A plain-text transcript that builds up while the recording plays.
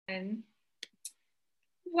And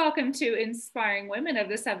welcome to Inspiring Women of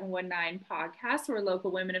the 719 podcast, where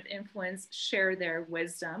local women of influence share their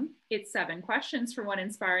wisdom. It's 7 questions for one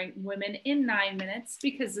inspiring woman in 9 minutes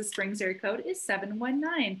because the Springs area code is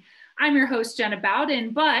 719. I'm your host, Jenna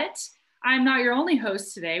Bowden, but I'm not your only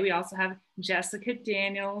host today. We also have Jessica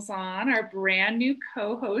Daniels on, our brand new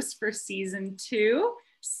co-host for season 2.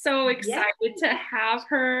 So excited to have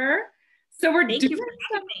her. So we're Thank you for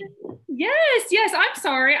having me. Yes. I'm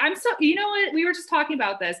sorry. You know what? We were just talking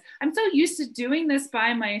about this. I'm so used to doing this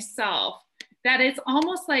by myself that it's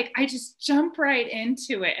almost like I just jump right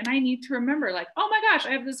into it. And I need to remember, like, oh my gosh,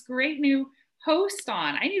 I have this great new host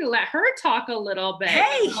on. I need to let her talk a little bit.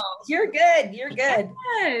 Hey, you're good. You're good.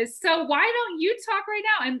 Yes. So why don't you talk right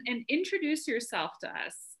now and introduce yourself to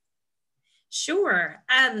us? Sure.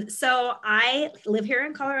 So I live here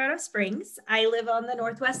in Colorado Springs. I live on the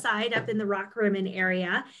northwest side up in the Rock Rimmon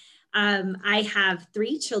area. I have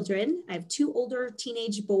 3 children. I have 2 older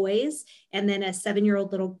teenage boys and then a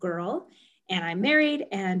 7-year-old little girl. And I'm married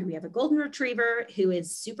and we have a golden retriever who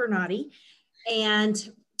is super naughty.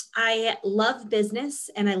 And I love business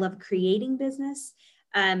and I love creating business.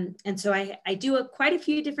 And so I do quite a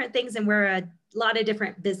few different things and wear a lot of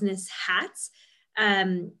different business hats.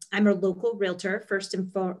 I'm a local realtor, first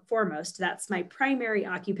and foremost. That's my primary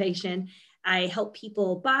occupation. I help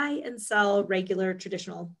people buy and sell regular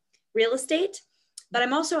traditional real estate, but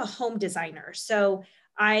I'm also a home designer. So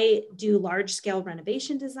I do large scale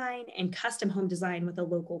renovation design and custom home design with a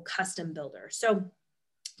local custom builder. So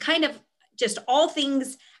kind of just all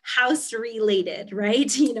things house related,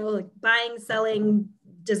 right? You know, like buying, selling,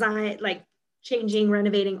 design, like changing,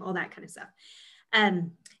 renovating, all that kind of stuff.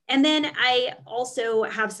 And then I also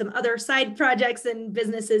have some other side projects and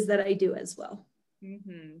businesses that I do as well.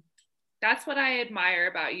 Mm-hmm. That's what I admire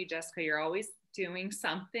about you, Jessica. You're always doing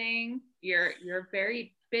something. You're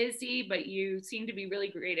very busy, but you seem to be really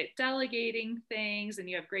great at delegating things, and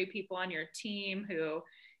you have great people on your team who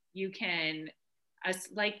you can,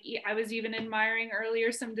 I was even admiring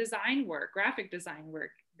earlier some design work, graphic design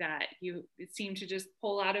work that you seem to just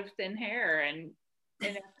pull out of thin air and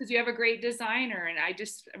because you have a great designer, and I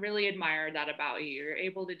just really admire that about you. You're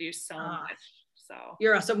able to do so much. So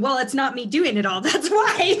you're awesome. Well, it's not me doing it all. That's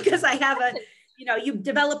why, because I have you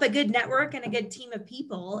develop a good network and a good team of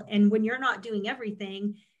people. And when you're not doing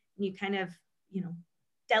everything, you kind of,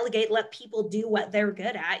 delegate, let people do what they're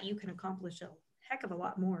good at, you can accomplish a heck of a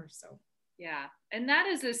lot more. So yeah. And that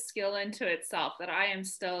is a skill into itself that I am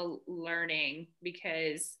still learning,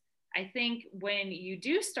 because I think when you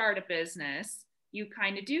do start a business, you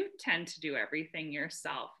kind of do tend to do everything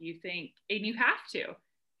yourself. You think, and you have to,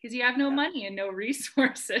 because you have no money and no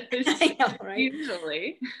resources. I know, right?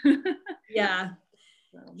 Usually. Yeah.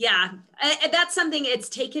 Yeah. That's something it's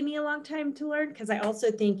taken me a long time to learn, because I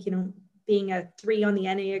also think, being a 3 on the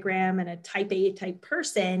Enneagram and a type A type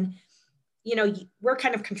person, we're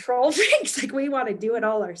kind of control freaks. Like we want to do it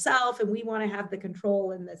all ourselves and we want to have the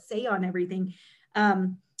control and the say on everything.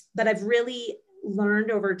 But I've really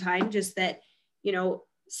learned over time just that,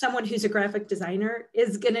 someone who's a graphic designer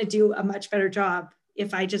is going to do a much better job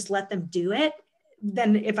if I just let them do it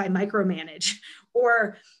than if I micromanage.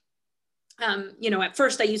 Or, at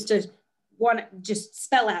first I used to want to just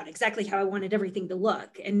spell out exactly how I wanted everything to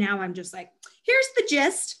look. And now I'm just like, here's the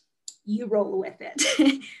gist, you roll with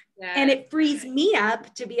it. Yeah. And it frees me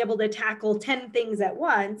up to be able to tackle 10 things at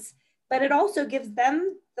once, but it also gives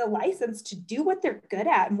them the license to do what they're good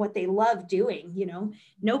at and what they love doing.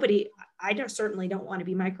 I certainly don't want to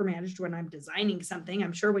be micromanaged when I'm designing something.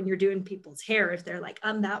 I'm sure when you're doing people's hair, if they're like,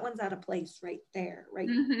 that one's out of place right there, right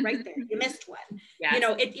there, you missed one. Yes.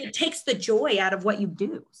 It takes the joy out of what you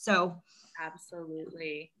do. So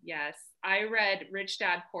absolutely. Yes. I read Rich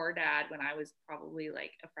Dad, Poor Dad when I was probably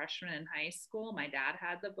like a freshman in high school. My dad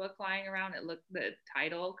had the book lying around. The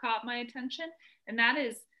title caught my attention. And that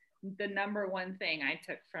is the number one thing I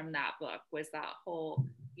took from that book, was that whole,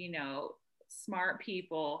 smart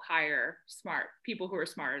people hire smart people who are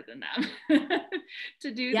smarter than them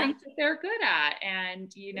to do things that they're good at.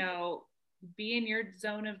 And, be in your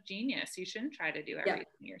zone of genius. You shouldn't try to do everything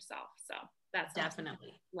yourself. So that's definitely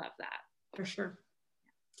awesome. Love that. For sure.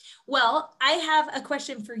 Well, I have a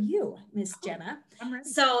question for you, Miss Jenna. I'm ready.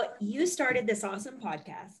 So you started this awesome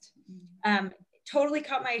podcast. Totally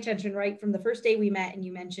caught my attention right from the first day we met, and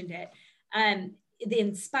you mentioned it. The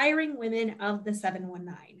Inspiring Women of the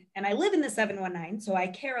 719. And I live in the 719, so I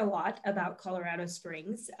care a lot about Colorado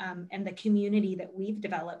Springs and the community that we've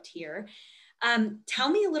developed here. Tell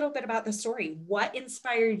me a little bit about the story. What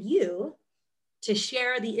inspired you to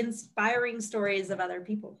share the inspiring stories of other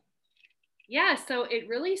people? Yeah, so it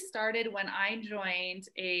really started when I joined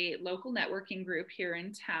a local networking group here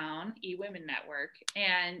in town, eWomen Network,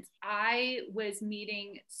 and I was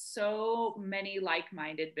meeting so many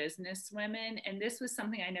like-minded business women, and this was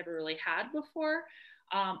something I never really had before.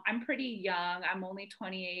 I'm pretty young, I'm only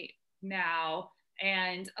 28 now,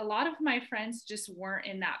 and a lot of my friends just weren't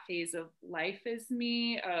in that phase of life as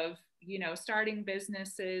me, of starting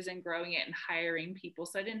businesses and growing it and hiring people.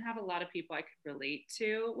 So I didn't have a lot of people I could relate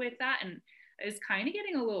to with that. And is kind of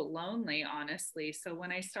getting a little lonely, honestly. So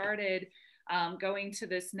when I started going to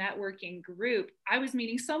this networking group, I was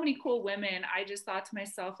meeting so many cool women. I just thought to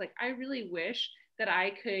myself, like, I really wish that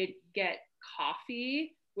I could get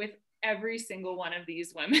coffee with every single one of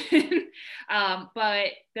these women. But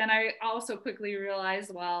then I also quickly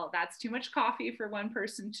realized, well, that's too much coffee for one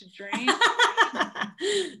person to drink.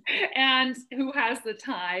 And who has the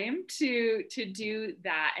time to do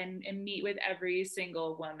that and meet with every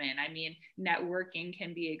single woman? I mean, networking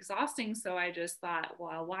can be exhausting. So I just thought,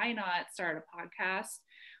 well, why not start a podcast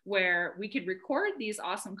where we could record these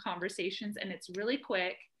awesome conversations, and it's really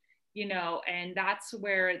quick, and that's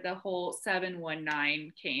where the whole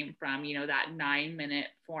 719 came from, that 9-minute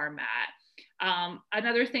format.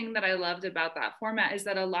 Another thing that I loved about that format is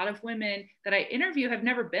that a lot of women that I interview have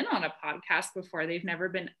never been on a podcast before. They've never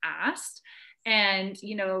been asked, and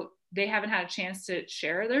they haven't had a chance to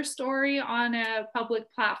share their story on a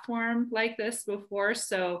public platform like this before.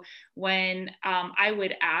 So when I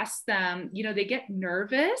would ask them, they get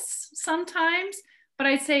nervous sometimes, but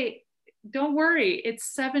I'd say, don't worry,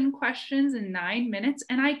 it's 7 questions in 9 minutes,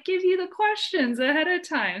 and I give you the questions ahead of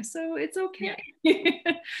time, so it's okay.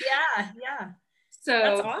 Yeah. So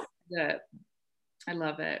that's awesome. I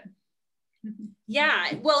love it.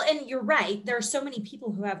 Yeah, well, and you're right. There are so many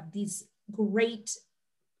people who have these great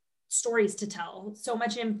stories to tell, so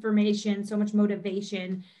much information, so much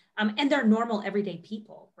motivation, and they're normal everyday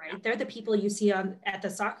people, right? Yeah. They're the people you see at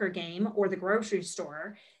the soccer game or the grocery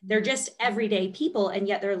store. They're just everyday people, and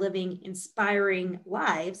yet they're living inspiring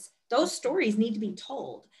lives. Those stories need to be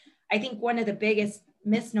told. I think one of the biggest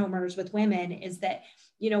misnomers with women is that,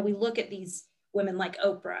 we look at these women like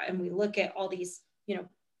Oprah, and we look at all these,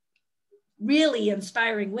 really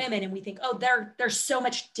inspiring women, and we think, oh, they're so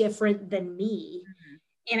much different than me. Mm-hmm.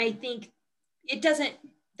 And I think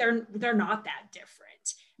they're not that different.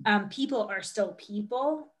 People are still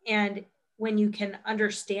people. And when you can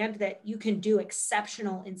understand that you can do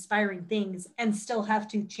exceptional, inspiring things and still have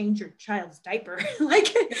to change your child's diaper,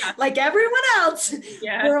 like everyone else,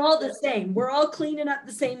 we're all the same. We're all cleaning up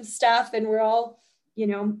the same stuff, and we're all,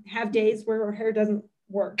 have days where our hair doesn't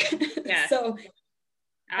work. Yeah. So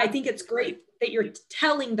I think it's great that you're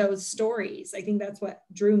telling those stories. I think that's what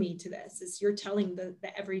drew me to this, is you're telling the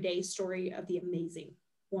everyday story of the amazing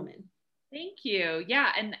woman. Thank you.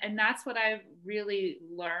 Yeah. And that's what I've really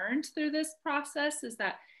learned through this process, is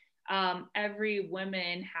that every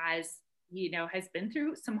woman has been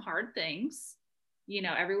through some hard things.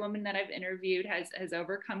 Every woman that I've interviewed has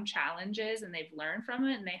overcome challenges, and they've learned from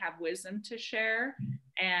it, and they have wisdom to share.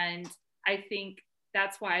 And I think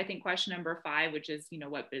that's why I think question number 5, which is,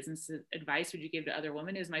 what business advice would you give to other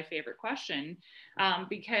women, is my favorite question.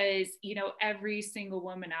 Because, every single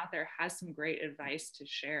woman out there has some great advice to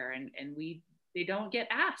share, and they don't get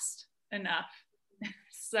asked enough.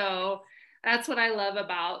 So that's what I love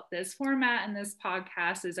about this format and this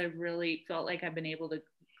podcast, is I've really felt like I've been able to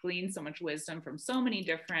glean so much wisdom from so many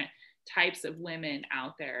different types of women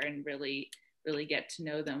out there, and really get to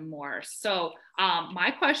know them more. So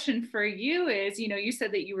my question for you is, you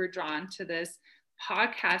said that you were drawn to this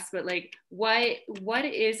podcast, but like, what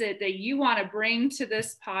is it that you want to bring to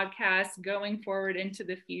this podcast going forward into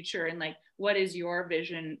the future? And like, what is your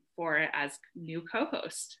vision for it as new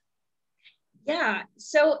co-host? Yeah.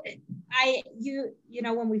 So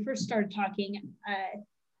when we first started talking,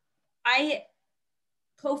 I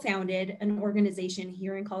co-founded an organization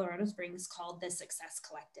here in Colorado Springs called the Success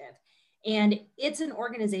Collective. And it's an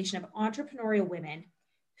organization of entrepreneurial women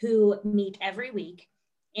who meet every week,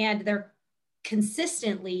 and they're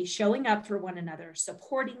consistently showing up for one another,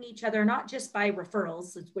 supporting each other, not just by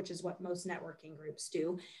referrals, which is what most networking groups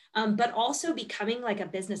do, but also becoming like a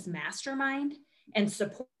business mastermind and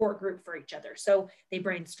support group for each other. So they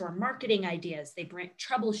brainstorm marketing ideas, they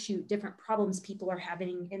troubleshoot different problems people are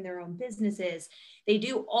having in their own businesses. They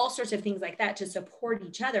do all sorts of things like that to support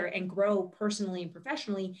each other and grow personally and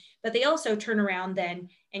professionally, but they also turn around then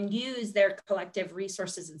and use their collective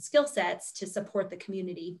resources and skill sets to support the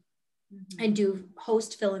community. Mm-hmm. And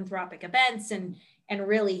host philanthropic events and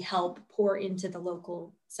really help pour into the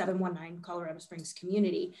local 719 Colorado Springs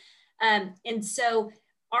community. And so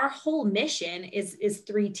our whole mission is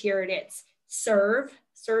 3-tiered. It's serve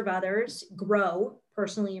others, grow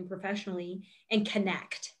personally and professionally, and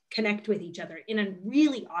connect with each other in a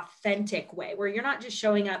really authentic way, where you're not just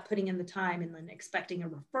showing up, putting in the time and then expecting a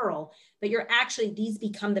referral, but you're actually, these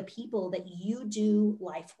become the people that you do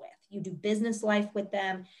life with. You do business life with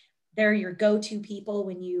them. They're your go-to people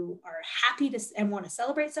when you are happy to and want to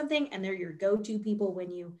celebrate something, and they're your go-to people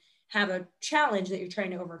when you have a challenge that you're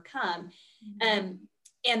trying to overcome.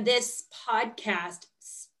 And this podcast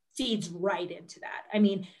feeds right into that. I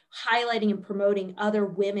mean, highlighting and promoting other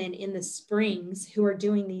women in the Springs who are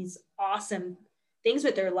doing these awesome things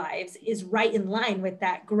with their lives is right in line with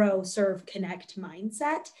that grow, serve, connect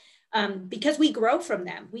mindset. Because we grow from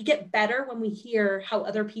them. We get better when we hear how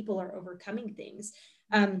other people are overcoming things.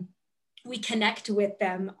 We connect with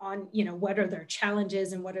them on, you know, what are their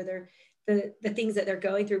challenges and what are the things that they're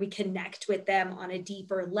going through. We connect with them on a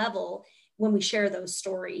deeper level when we share those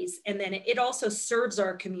stories. And then it also serves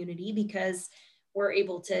our community because we're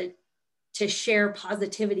able to share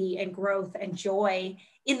positivity and growth and joy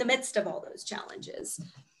in the midst of all those challenges.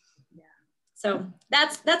 Yeah. So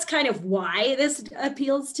that's kind of why this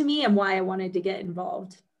appeals to me and why I wanted to get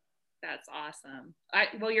involved. That's awesome.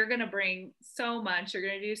 Well, you're going to bring so much. You're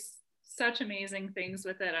going to do such amazing things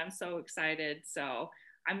with it. I'm so excited. So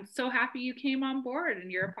I'm so happy you came on board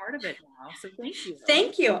and you're a part of it now. So thank you.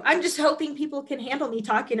 Thank you. I'm just hoping people can handle me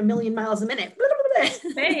talking a million miles a minute.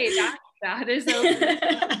 Hey, that is okay.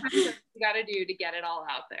 You got to do to get it all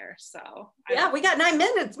out there. So yeah, we got 9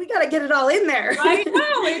 minutes. We got to get it all in there. I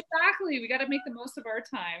know, exactly. We got to make the most of our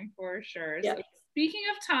time for sure. Yep. So speaking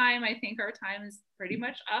of time, I think our time is pretty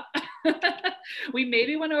much up. We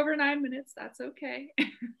maybe went over 9 minutes. That's okay.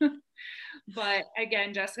 But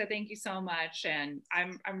again, Jessica, thank you so much. And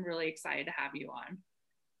I'm really excited to have you on.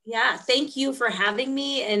 Yeah, thank you for having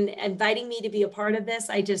me and inviting me to be a part of this.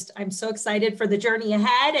 I'm so excited for the journey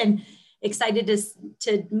ahead and excited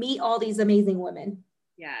to meet all these amazing women.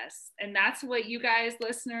 Yes. And that's what you guys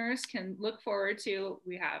listeners can look forward to.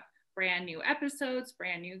 We have brand new episodes,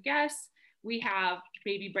 brand new guests. We have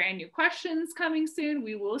maybe brand new questions coming soon.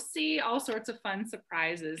 We will see all sorts of fun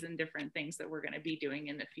surprises and different things that we're going to be doing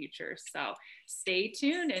in the future. So stay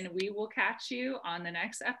tuned and we will catch you on the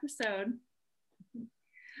next episode.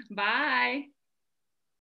 Bye.